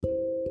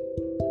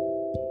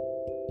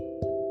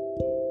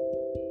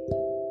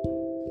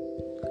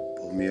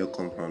Pour mieux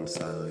comprendre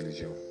sa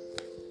religion,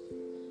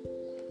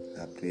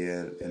 la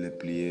prière est le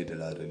pilier de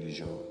la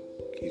religion.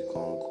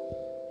 Quiconque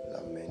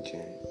la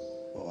maintient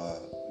aura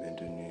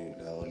maintenu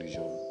la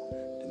religion,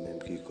 de même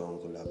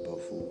quiconque la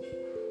bafoue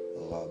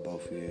aura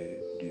bafoué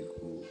du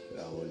coup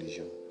la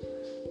religion,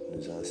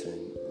 nous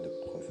enseigne le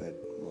prophète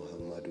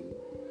Mohammedou,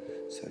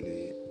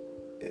 salut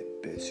et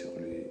paix sur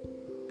lui,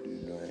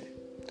 plus loin.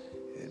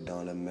 Et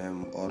dans le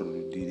même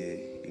ordre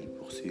d'idées, il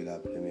poursuit la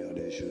première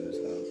des choses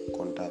à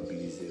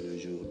comptabiliser le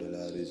jour de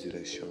la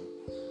résurrection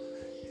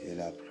et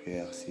la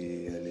prière,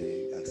 si elle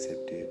est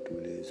acceptée, tous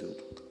les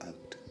autres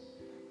actes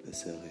le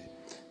seraient.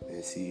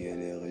 Mais si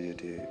elle est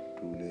rejetée,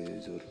 tous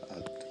les autres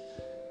actes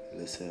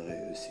le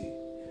seraient aussi.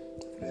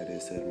 Frères et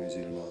sœurs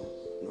musulmans,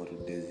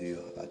 notre désir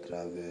à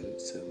travers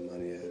ce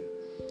manuel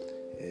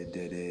est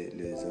d'aider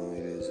les uns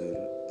et les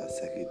autres à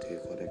s'acquitter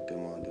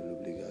correctement de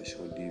l'obligation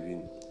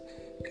divine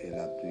qu'est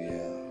la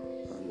prière.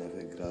 En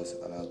effet, grâce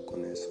à la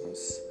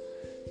connaissance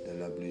de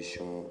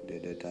l'ablution, des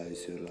détails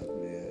sur la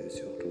prière et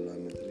surtout la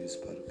maîtrise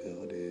par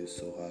cœur des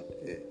sourates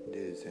et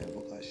des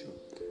invocations,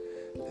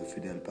 le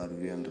fidèle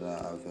parviendra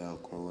à faire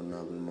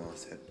convenablement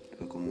cette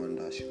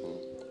recommandation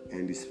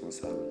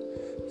indispensable.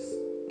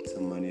 Ce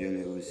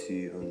manuel est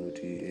aussi un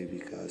outil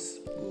efficace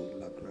pour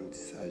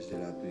l'apprentissage de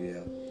la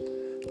prière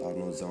par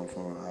nos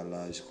enfants à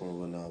l'âge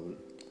convenable.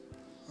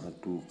 En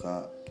tout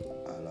cas,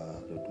 Allah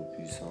le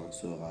Tout-Puissant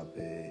saura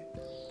payer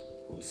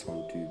au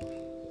centuple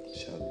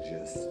chaque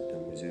geste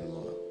de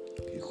musulman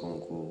qui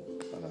concourt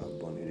à la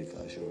bonne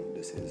éducation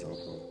de ses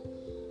enfants.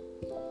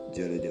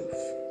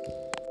 Jërëjëf.